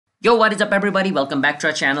Yo, what is up everybody? Welcome back to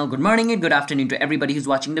our channel. Good morning and good afternoon to everybody who's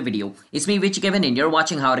watching the video. It's me, Kevin, and you're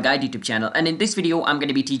watching How to Guide YouTube channel. And in this video, I'm going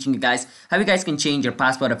to be teaching you guys how you guys can change your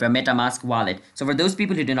password of your MetaMask wallet. So for those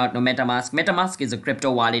people who do not know MetaMask is a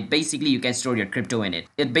crypto wallet. Basically, you can store your crypto in it.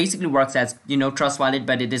 It basically works as, Trust Wallet,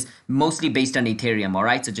 but it is mostly based on Ethereum,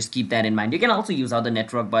 alright? So just keep that in mind. You can also use other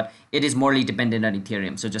network, but it is morely dependent on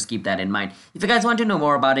Ethereum. So just keep that in mind. If you guys want to know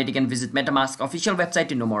more about it, you can visit MetaMask official website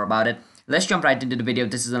to know more about it. Let's jump right into the video.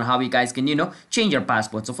 This is on how you guys can, change your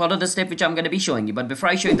password. So follow the step which I'm going to be showing you. But before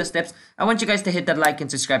I show you the steps, I want you guys to hit that like and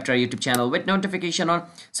subscribe to our YouTube channel with notification on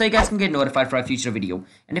so you guys can get notified for our future video.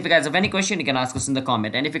 And if you guys have any question, you can ask us in the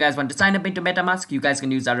comment. And if you guys want to sign up into MetaMask, you guys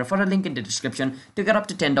can use our referral link in the description to get up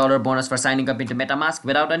to $10 bonus for signing up into MetaMask.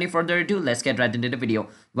 Without any further ado, let's get right into the video.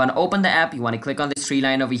 You want to open the app, you want to click on this three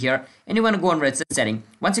line over here, and you want to go on where it says setting.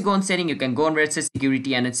 Once you go on setting, you can go on where it says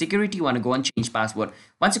security, and in security, you want to go on change password.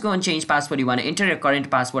 Once you go on change password, you want to enter your current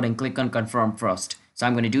password and click on confirm first. So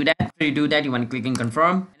I'm going to do that. After you do that, you want to click on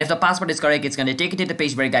confirm. And if the password is correct, it's going to take you to the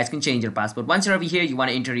page where you guys can change your password. Once you're over here, you want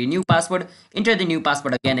to enter your new password. Enter the new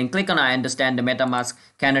password again and click on I understand the MetaMask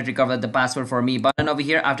cannot recover the password for me button over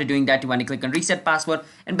here. After doing that, you want to click on reset password,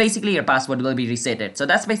 and basically your password will be resetted. So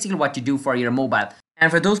that's basically what you do for your mobile. And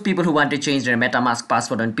for those people who want to change their MetaMask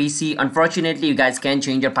password on PC, unfortunately, you guys can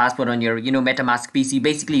change your password on your, MetaMask PC.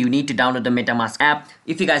 Basically, you need to download the MetaMask app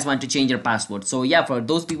if you guys want to change your password. So yeah, for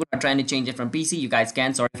those people who are trying to change it from PC, you guys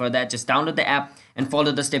can. Sorry for that. Just download the app and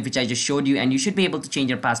follow the step which I just showed you, and you should be able to change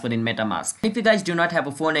your password in MetaMask. If you guys do not have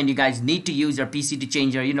a phone and you guys need to use your PC to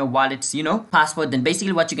change your, wallet's, password, then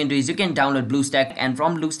basically what you can do is you can download BlueStack, and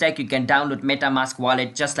from BlueStack you can download MetaMask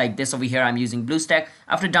wallet just like this over here. I'm using BlueStack.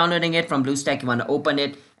 After downloading it from BlueStack, you want to open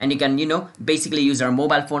it, and you can, basically use our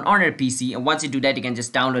mobile phone or your PC. And once you do that, you can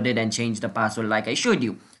just download it and change the password like I showed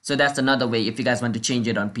you. So that's another way if you guys want to change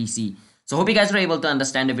it on PC. So hope you guys were able to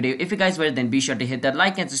understand the video. If you guys were, then be sure to hit that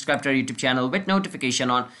like and subscribe to our YouTube channel with notification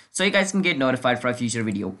on so you guys can get notified for a future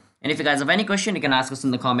video. And if you guys have any question, you can ask us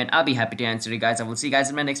in the comment. I'll be happy to answer you guys. I will see you guys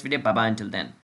in my next video. Bye bye until then.